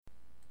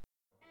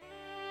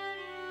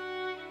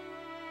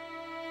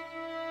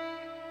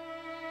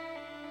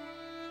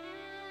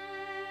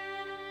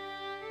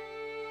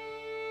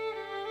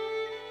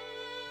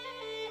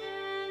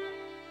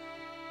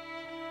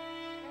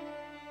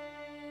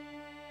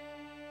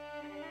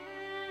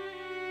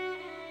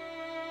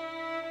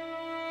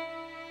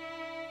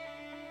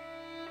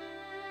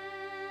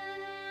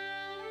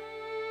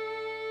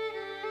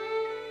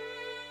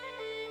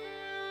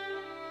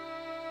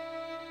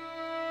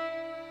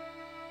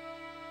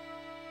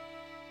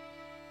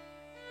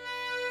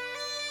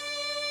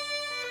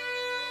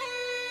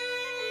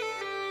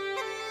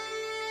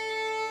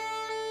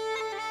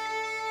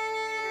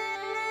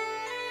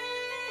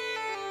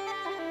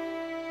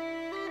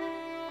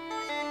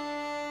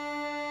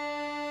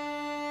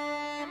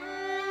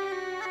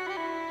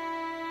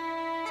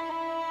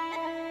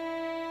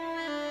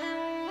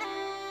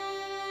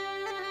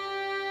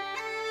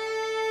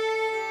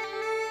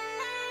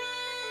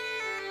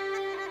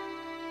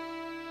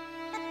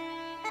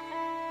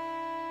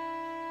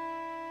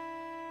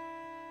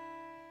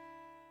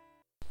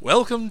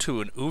Welcome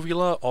to an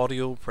Uvula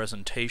audio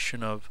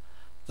presentation of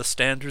The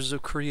Standards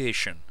of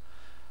Creation,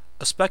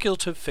 a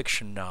speculative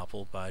fiction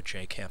novel by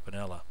J.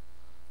 Campanella.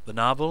 The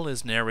novel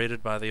is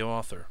narrated by the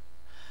author.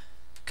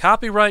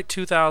 Copyright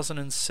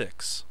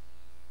 2006.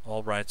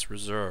 All rights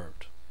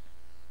reserved.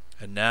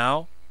 And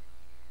now,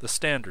 The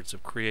Standards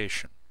of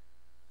Creation.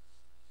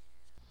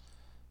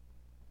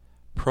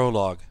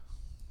 Prologue.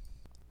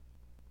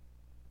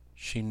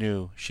 She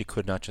knew she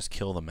could not just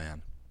kill the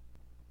man.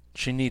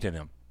 She needed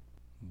him,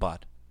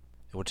 but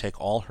it would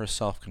take all her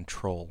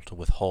self-control to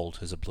withhold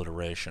his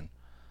obliteration.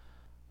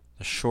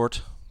 The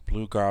short,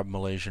 blue-garbed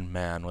Malaysian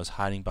man was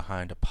hiding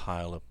behind a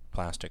pile of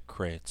plastic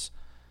crates.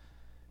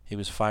 He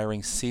was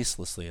firing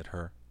ceaselessly at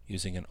her,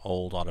 using an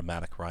old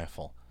automatic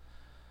rifle.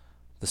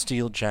 The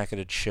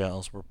steel-jacketed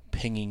shells were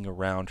pinging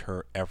around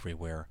her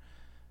everywhere,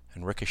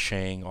 and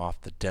ricocheting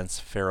off the dense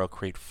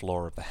ferrocrete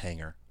floor of the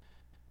hangar.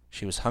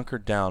 She was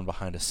hunkered down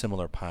behind a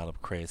similar pile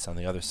of crates on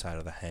the other side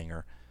of the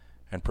hangar,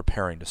 and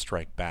preparing to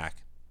strike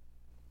back.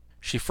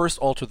 She first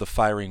altered the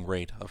firing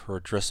rate of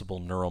her addressable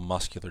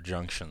neuromuscular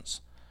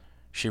junctions.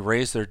 She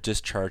raised their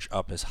discharge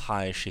up as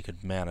high as she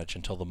could manage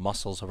until the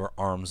muscles of her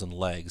arms and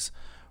legs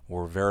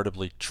were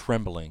veritably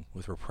trembling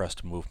with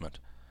repressed movement.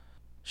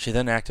 She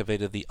then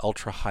activated the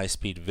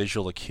ultra-high-speed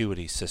visual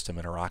acuity system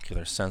in her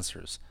ocular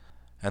sensors,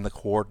 and the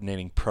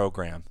coordinating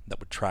program that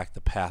would track the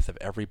path of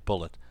every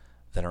bullet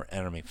that her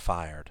enemy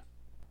fired.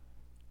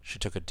 She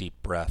took a deep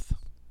breath.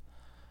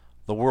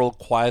 The world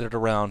quieted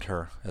around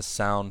her as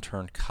sound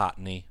turned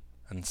cottony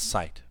and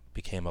sight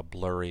became a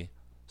blurry,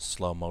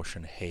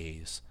 slow-motion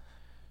haze.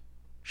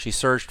 She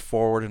surged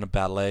forward in a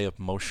ballet of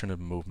motion and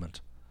movement.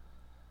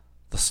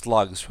 The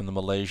slugs from the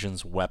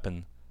Malaysian's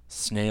weapon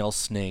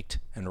snail-snaked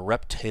and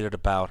reptated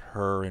about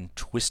her in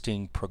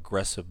twisting,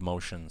 progressive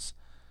motions.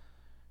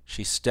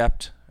 She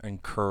stepped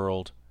and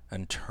curled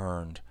and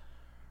turned.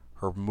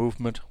 Her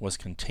movement was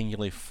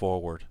continually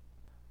forward,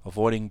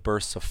 avoiding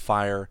bursts of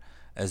fire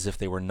as if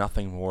they were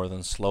nothing more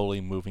than slowly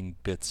moving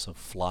bits of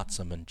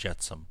flotsam and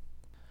jetsam.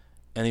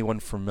 Anyone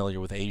familiar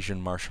with Asian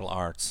martial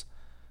arts,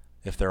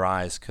 if their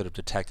eyes could have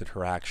detected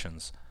her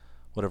actions,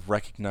 would have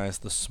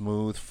recognized the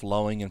smooth,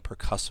 flowing, and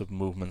percussive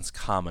movements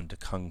common to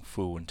Kung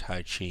Fu and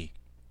Tai Chi.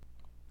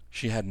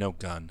 She had no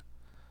gun,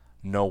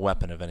 no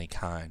weapon of any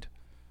kind.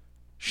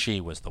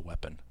 She was the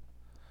weapon.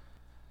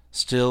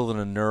 Still in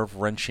a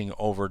nerve-wrenching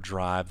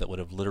overdrive that would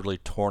have literally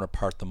torn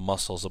apart the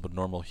muscles of a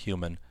normal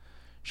human,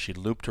 she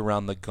looped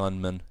around the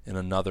gunman in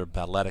another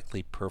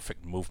balletically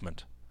perfect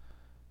movement.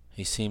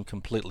 He seemed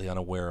completely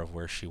unaware of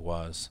where she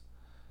was.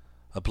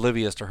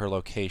 Oblivious to her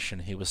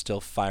location, he was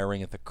still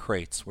firing at the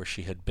crates where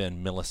she had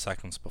been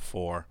milliseconds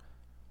before.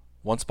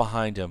 Once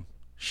behind him,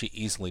 she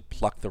easily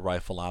plucked the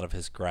rifle out of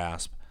his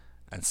grasp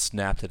and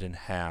snapped it in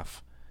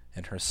half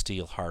in her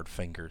steel-hard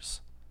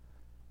fingers.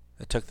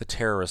 It took the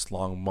terrorist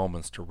long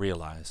moments to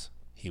realize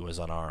he was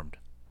unarmed.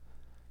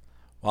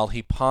 While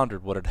he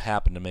pondered what had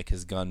happened to make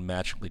his gun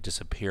magically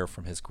disappear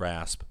from his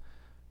grasp,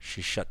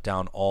 she shut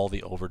down all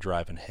the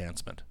overdrive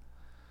enhancement.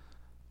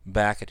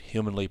 Back at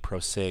humanly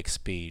prosaic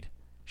speed,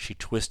 she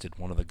twisted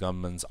one of the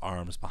gunman's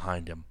arms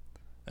behind him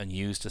and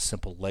used a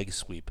simple leg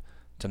sweep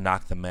to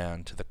knock the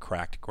man to the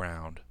cracked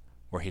ground,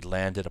 where he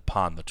landed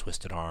upon the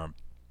twisted arm.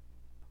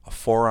 A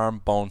forearm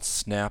bone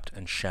snapped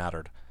and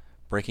shattered,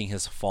 breaking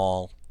his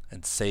fall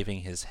and saving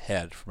his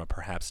head from a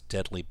perhaps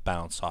deadly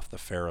bounce off the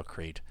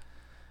ferrocrete.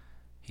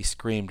 He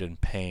screamed in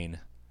pain,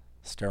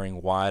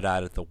 staring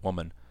wide-eyed at the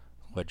woman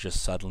who had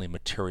just suddenly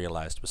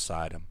materialized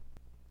beside him.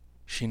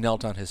 She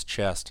knelt on his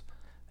chest,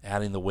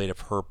 adding the weight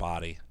of her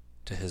body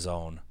to his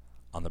own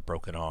on the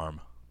broken arm.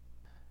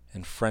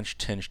 In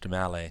French-tinged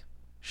Malay,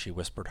 she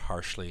whispered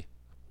harshly,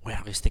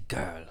 "Where is the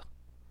girl?"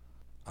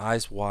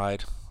 Eyes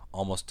wide,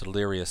 almost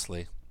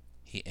deliriously,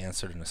 he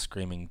answered in a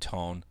screaming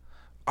tone,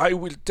 "I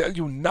will tell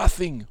you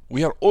nothing.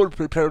 We are all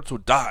prepared to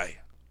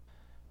die."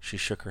 She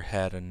shook her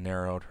head and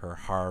narrowed her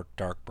hard,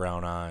 dark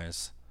brown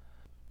eyes.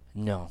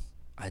 "No,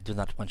 I do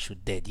not want you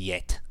dead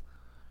yet."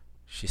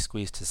 She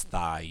squeezed his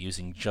thigh,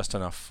 using just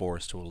enough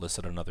force to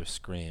elicit another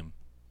scream.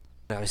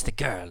 "Where is the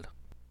girl?"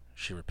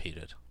 she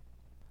repeated.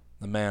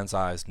 The man's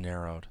eyes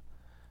narrowed,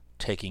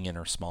 taking in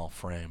her small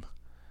frame.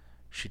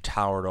 She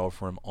towered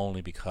over him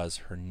only because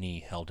her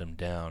knee held him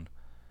down.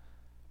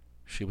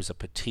 She was a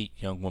petite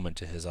young woman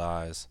to his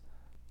eyes,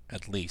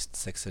 at least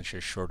 6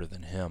 inches shorter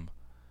than him.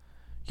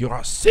 "You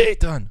are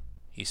Satan!"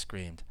 he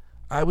screamed.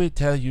 "I will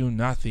tell you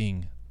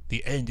nothing.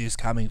 The end is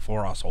coming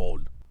for us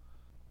all."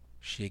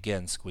 She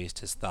again squeezed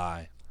his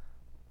thigh.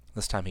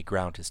 This time he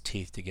ground his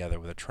teeth together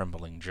with a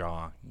trembling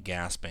jaw,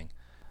 gasping,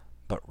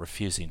 but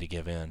refusing to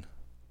give in.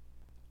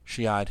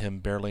 She eyed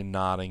him, barely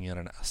nodding in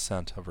an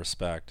assent of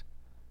respect.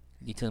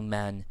 "Little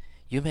man,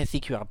 you may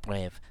think you are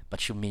brave,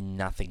 but you mean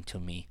nothing to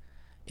me.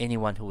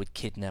 Anyone who would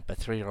kidnap a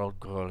 3-year-old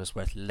girl is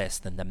worth less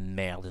than the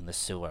merde in the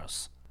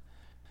sewers."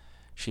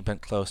 She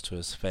bent close to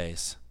his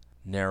face,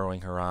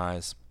 narrowing her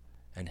eyes,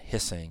 and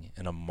hissing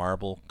in a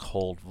marble,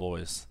 cold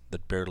voice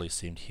that barely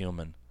seemed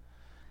human.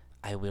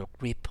 "I will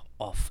rip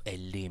off a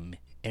limb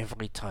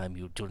every time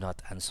you do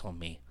not answer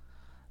me.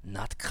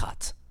 Not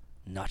cut,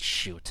 not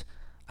shoot.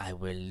 I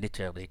will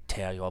literally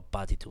tear your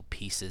body to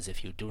pieces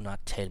if you do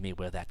not tell me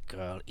where that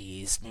girl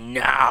is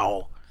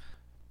now!"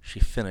 She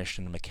finished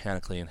in a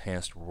mechanically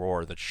enhanced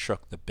roar that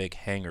shook the big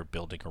hangar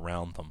building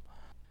around them.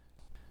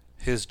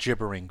 His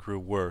gibbering grew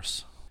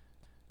worse.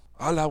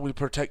 "Allah will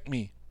protect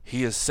me.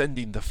 He is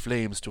sending the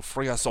flames to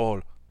free us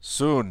all.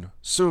 Soon,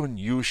 soon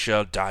you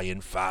shall die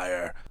in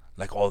fire,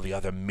 like all the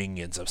other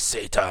minions of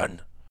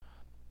Satan."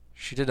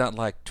 She did not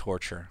like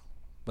torture,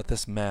 but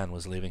this man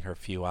was leaving her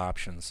few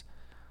options.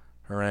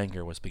 Her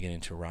anger was beginning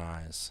to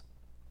rise.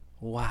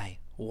 "Why?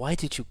 Why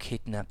did you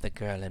kidnap the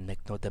girl and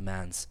make no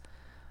demands?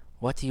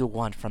 What do you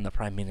want from the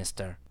Prime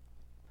Minister?"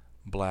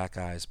 Black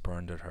eyes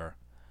burned at her.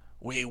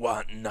 "We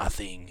want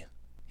nothing,"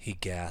 he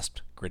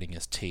gasped, gritting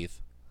his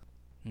teeth.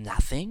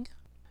 "Nothing?"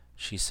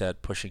 she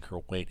said, pushing her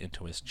weight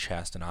into his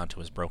chest and onto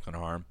his broken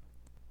arm.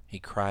 He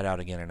cried out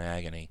again in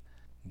agony,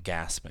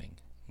 gasping,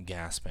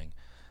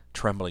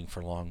 trembling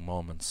for long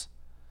moments.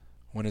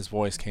 When his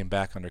voice came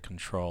back under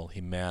control,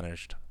 he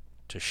managed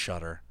to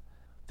shudder.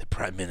 "The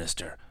Prime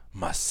Minister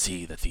must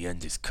see that the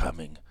end is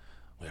coming.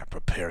 We are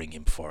preparing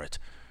him for it,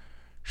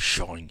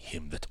 showing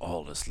him that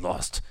all is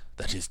lost,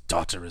 that his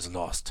daughter is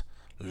lost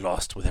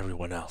with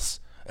everyone else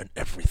and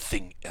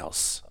everything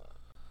else."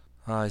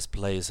 Eyes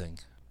blazing,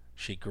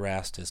 she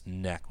grasped his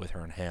neck with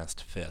her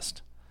enhanced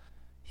fist.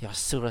 "Your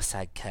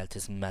suicide cult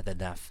is mad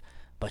enough,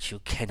 but you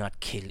cannot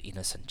kill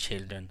innocent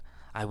children.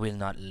 I will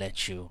not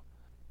let you."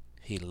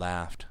 He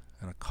laughed,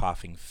 and a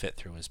coughing fit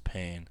through his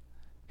pain.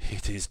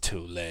 "It is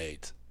too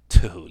late,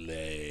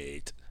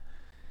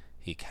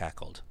 he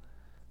cackled.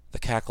 The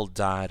cackle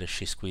died as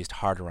she squeezed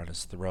harder on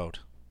his throat.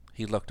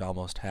 He looked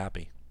almost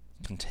happy,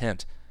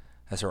 content,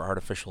 as her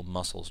artificial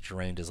muscles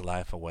drained his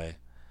life away.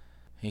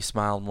 He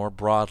smiled more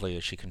broadly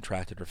as she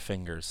contracted her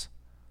fingers.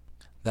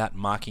 That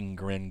mocking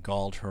grin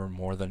galled her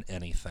more than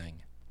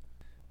anything.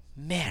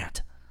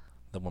 "Merde!"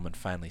 the woman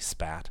finally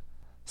spat,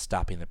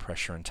 stopping the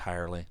pressure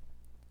entirely.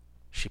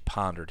 She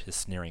pondered his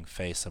sneering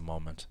face a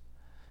moment.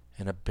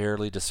 In a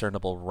barely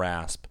discernible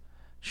rasp,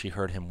 she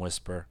heard him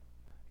whisper,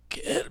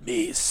 "Kill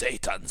me,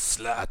 Satan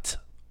slut!"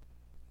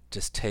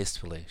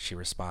 Distastefully, she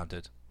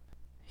responded,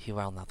 "You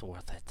are not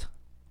worth it."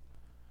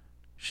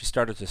 She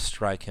started to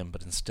strike him,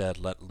 but instead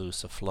let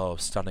loose a flow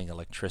of stunning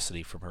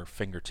electricity from her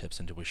fingertips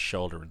into his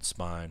shoulder and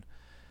spine.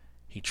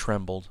 He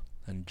trembled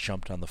and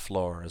jumped on the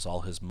floor as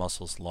all his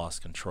muscles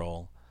lost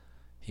control.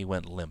 He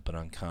went limp and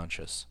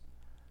unconscious.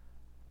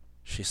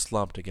 She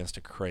slumped against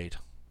a crate,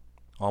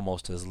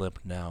 almost as limp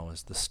now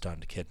as the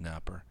stunned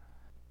kidnapper.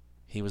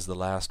 He was the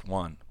last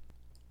one,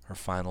 her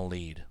final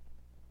lead.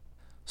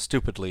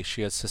 Stupidly,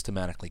 she had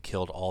systematically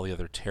killed all the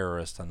other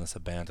terrorists on this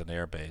abandoned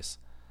airbase.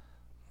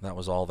 That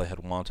was all they had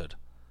wanted.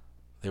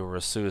 They were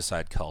a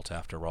suicide cult,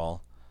 after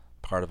all,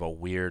 part of a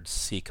weird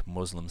Sikh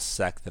Muslim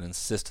sect that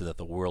insisted that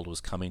the world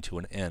was coming to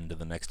an end in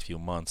the next few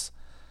months.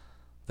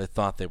 They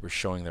thought they were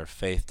showing their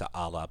faith to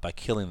Allah by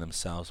killing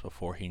themselves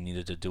before he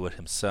needed to do it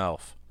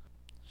himself.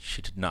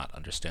 She did not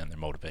understand their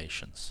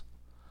motivations.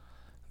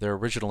 Their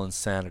original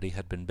insanity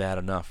had been bad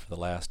enough for the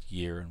last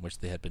year in which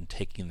they had been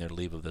taking their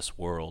leave of this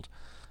world,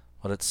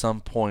 but at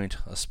some point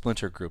a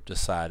splinter group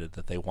decided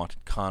that they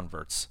wanted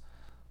converts.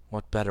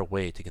 What better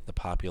way to get the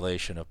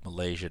population of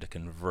Malaysia to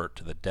convert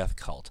to the death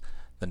cult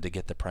than to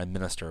get the Prime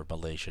Minister of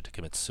Malaysia to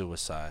commit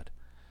suicide?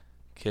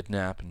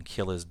 Kidnap and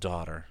kill his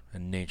daughter,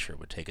 and nature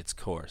would take its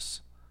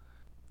course.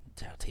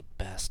 "Dirty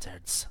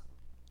bastards,"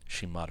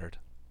 she muttered.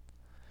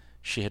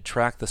 She had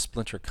tracked the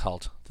splinter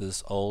cult to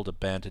this old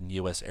abandoned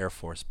U.S. Air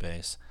Force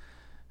base,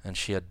 and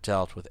she had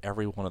dealt with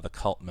every one of the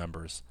cult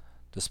members,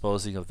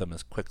 disposing of them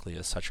as quickly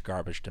as such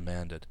garbage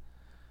demanded.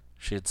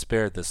 She had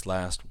spared this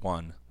last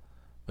one,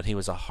 but he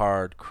was a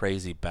hard,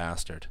 crazy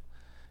bastard.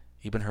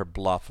 Even her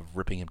bluff of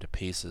ripping him to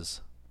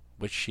pieces,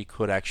 which she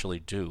could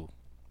actually do,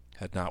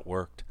 had not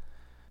worked.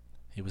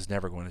 He was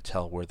never going to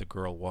tell where the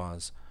girl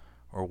was,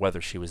 or whether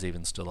she was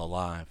even still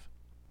alive.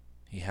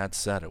 He had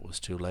said it was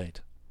too late.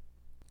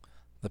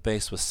 The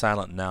base was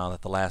silent now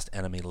that the last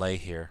enemy lay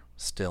here,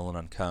 still and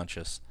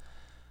unconscious.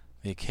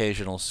 The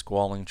occasional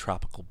squalling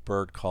tropical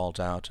bird called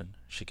out, and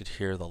she could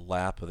hear the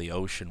lap of the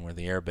ocean where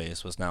the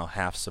airbase was now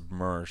half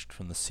submerged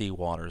from the sea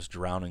water's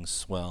drowning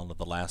swell of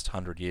the last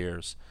 100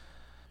 years.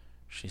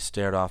 She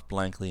stared off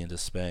blankly into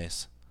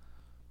space,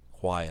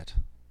 quiet,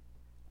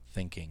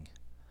 thinking.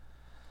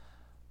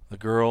 The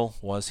girl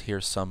was here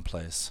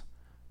someplace.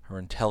 Her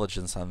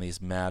intelligence on these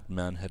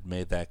madmen had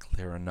made that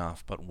clear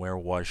enough, but where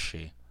was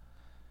she?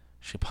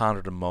 She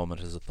pondered a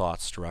moment as a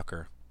thought struck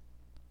her.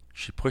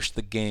 She pushed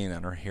the gain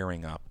on her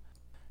hearing up.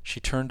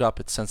 She turned up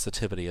its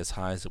sensitivity as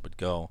high as it would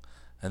go,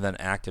 and then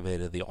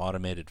activated the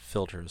automated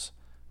filters,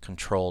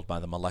 controlled by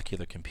the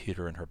molecular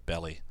computer in her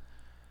belly.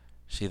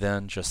 She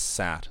then just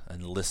sat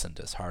and listened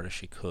as hard as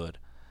she could,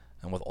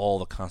 and with all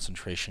the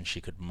concentration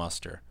she could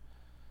muster.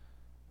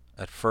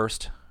 At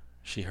first,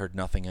 she heard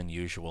nothing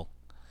unusual.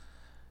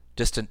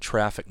 Distant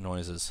traffic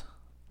noises,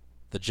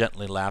 the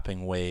gently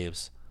lapping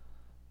waves,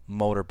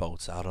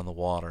 motorboats out on the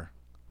water,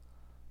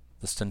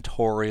 the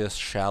stentorious,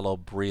 shallow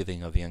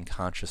breathing of the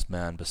unconscious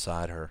man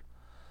beside her.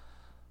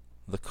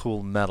 the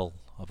cool metal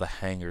of the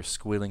hangar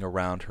squealing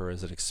around her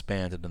as it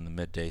expanded in the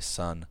midday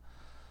sun,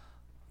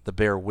 the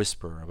bare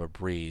whisper of a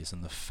breeze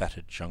in the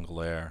fetid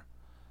jungle air,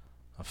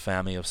 a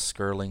family of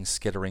skirling,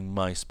 skittering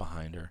mice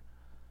behind her.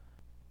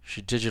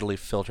 She digitally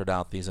filtered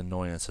out these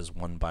annoyances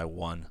one by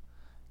one,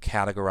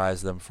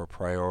 categorized them for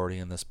priority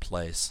in this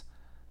place,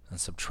 and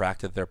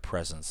subtracted their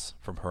presence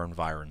from her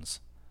environs.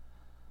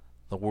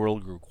 The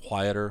world grew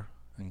quieter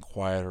and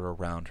quieter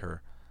around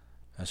her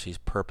as she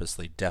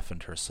purposely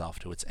deafened herself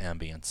to its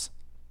ambience.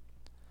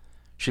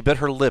 She bit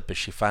her lip as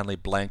she finally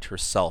blanked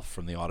herself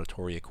from the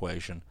auditory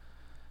equation.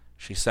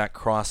 She sat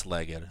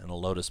cross-legged in a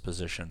lotus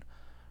position,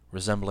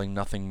 resembling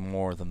nothing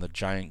more than the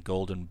giant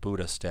golden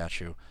Buddha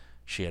statue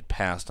she had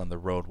passed on the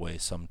roadway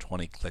some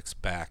 20 clicks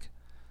back.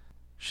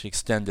 She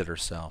extended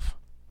herself,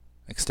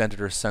 extended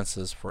her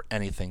senses for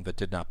anything that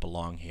did not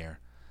belong here,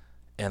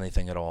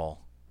 anything at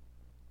all.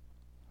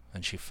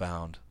 And she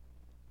found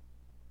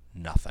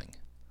nothing.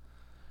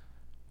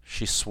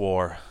 She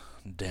swore,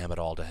 damn it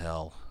all to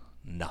hell,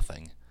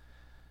 nothing.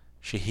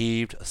 She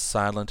heaved a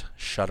silent,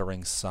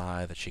 shuddering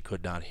sigh that she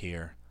could not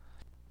hear.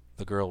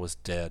 The girl was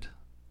dead.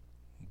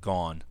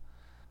 Gone.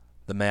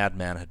 The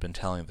madman had been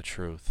telling the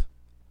truth.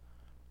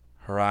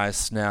 Her eyes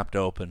snapped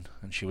open,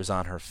 and she was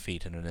on her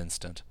feet in an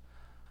instant.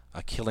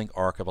 A killing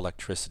arc of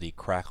electricity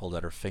crackled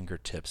at her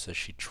fingertips as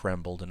she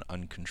trembled in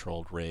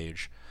uncontrolled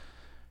rage.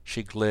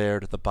 She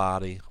glared at the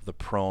body of the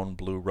prone,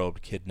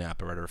 blue-robed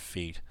kidnapper at her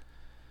feet.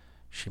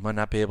 She might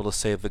not be able to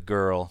save the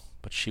girl,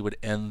 but she would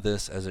end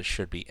this as it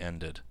should be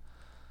ended.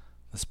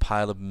 This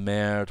pile of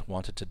merde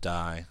wanted to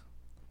die.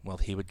 Well,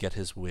 he would get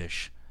his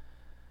wish.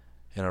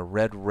 In a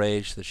red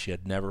rage that she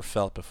had never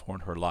felt before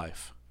in her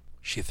life,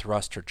 she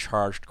thrust her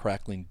charged,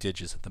 crackling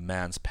digits at the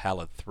man's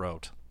pallid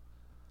throat.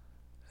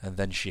 And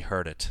then she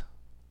heard it.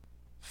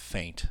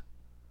 Faint.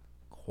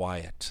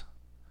 Quiet.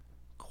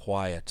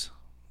 Quiet.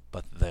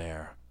 But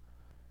there.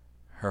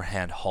 Her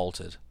hand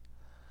halted.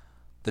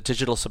 The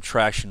digital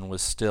subtraction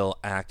was still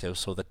active,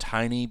 so the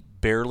tiny,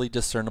 barely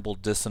discernible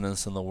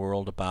dissonance in the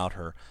world about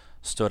her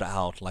stood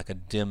out like a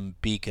dim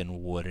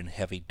beacon would in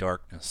heavy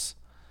darkness.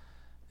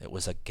 It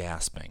was a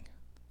gasping.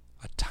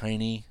 A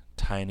tiny,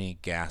 tiny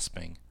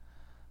gasping.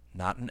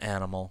 Not an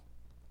animal,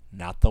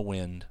 not the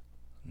wind,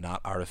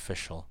 not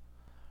artificial.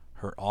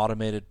 Her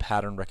automated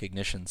pattern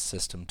recognition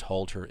system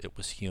told her it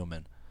was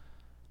human,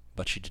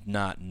 but she did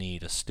not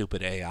need a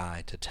stupid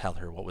AI to tell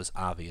her what was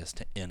obvious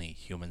to any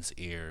human's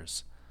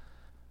ears.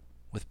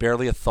 With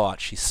barely a thought,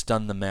 she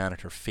stunned the man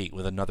at her feet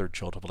with another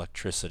jolt of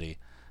electricity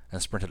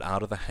and sprinted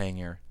out of the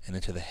hangar and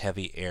into the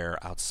heavy air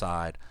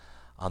outside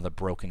on the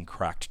broken,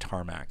 cracked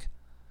tarmac.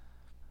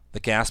 The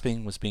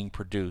gasping was being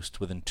produced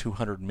within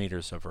 200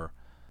 meters of her,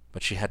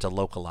 but she had to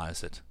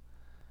localize it.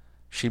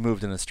 She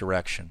moved in its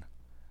direction.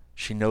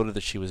 She noted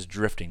that she was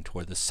drifting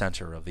toward the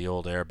center of the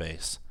old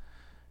airbase.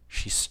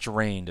 She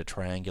strained to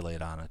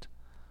triangulate on it.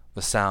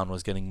 The sound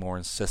was getting more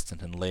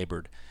insistent and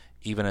labored,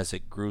 even as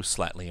it grew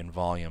slightly in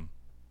volume.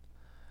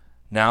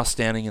 Now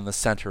standing in the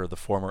center of the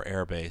former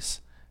airbase,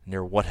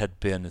 near what had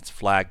been its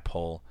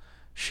flagpole,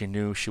 she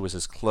knew she was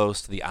as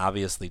close to the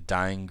obviously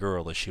dying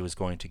girl as she was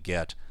going to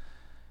get.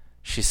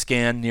 She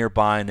scanned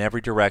nearby in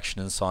every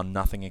direction and saw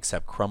nothing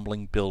except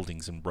crumbling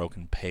buildings and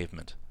broken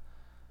pavement.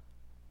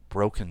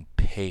 Broken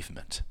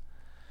pavement.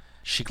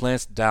 She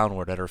glanced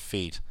downward at her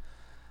feet.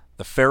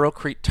 The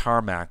ferrocrete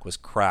tarmac was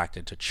cracked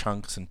into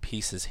chunks and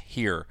pieces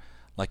here,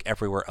 like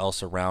everywhere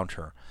else around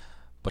her,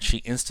 but she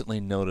instantly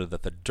noted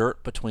that the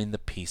dirt between the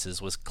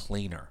pieces was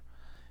cleaner.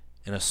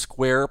 In a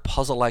square,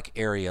 puzzle-like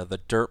area, the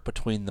dirt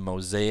between the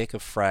mosaic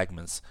of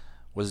fragments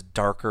was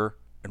darker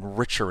and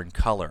richer in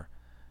color.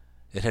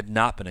 It had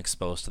not been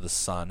exposed to the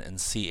sun and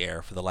sea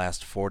air for the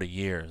last 40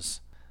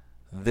 years.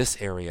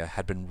 This area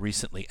had been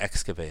recently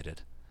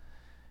excavated.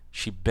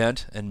 She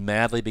bent and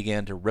madly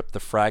began to rip the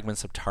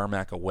fragments of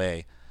tarmac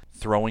away,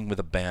 throwing with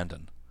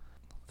abandon.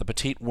 The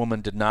petite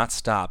woman did not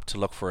stop to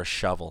look for a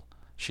shovel.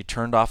 She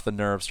turned off the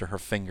nerves to her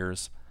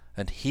fingers,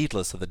 and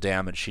heedless of the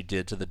damage she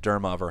did to the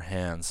derma of her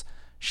hands,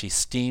 she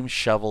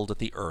steam-shoveled at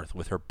the earth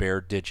with her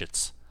bare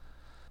digits.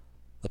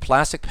 The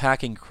plastic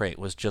packing crate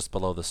was just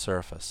below the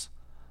surface.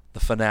 The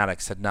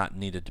fanatics had not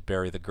needed to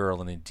bury the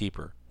girl any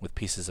deeper, with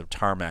pieces of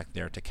tarmac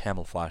there to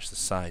camouflage the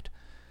sight.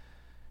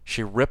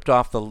 She ripped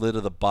off the lid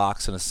of the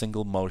box in a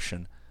single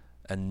motion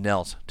and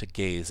knelt to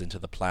gaze into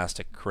the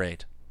plastic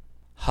crate.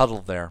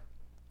 Huddled there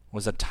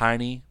was a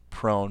tiny,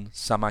 prone,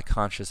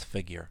 semi-conscious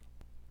figure.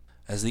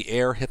 As the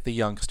air hit the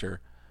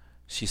youngster,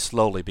 she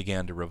slowly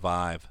began to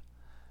revive.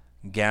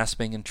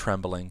 Gasping and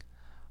trembling,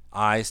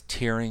 eyes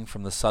tearing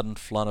from the sudden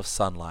flood of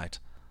sunlight,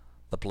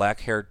 the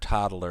black-haired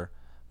toddler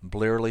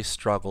blearily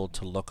struggled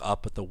to look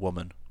up at the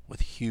woman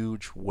with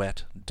huge,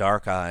 wet,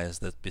 dark eyes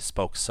that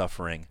bespoke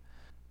suffering.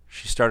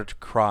 She started to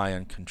cry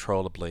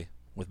uncontrollably,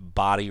 with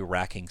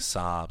body-racking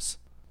sobs.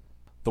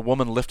 The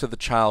woman lifted the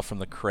child from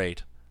the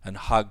crate and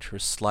hugged her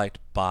slight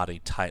body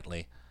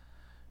tightly.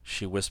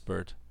 She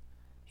whispered,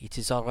 "It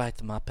is all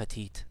right, ma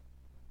petite.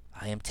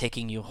 I am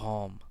taking you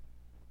home."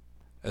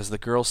 As the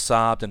girl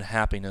sobbed in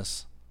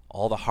happiness,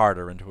 all the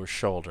harder into her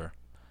shoulder,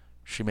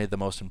 she made the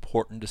most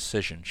important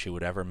decision she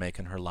would ever make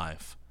in her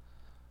life,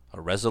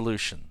 a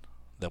resolution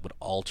that would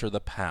alter the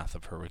path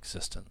of her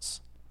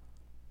existence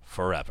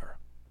forever.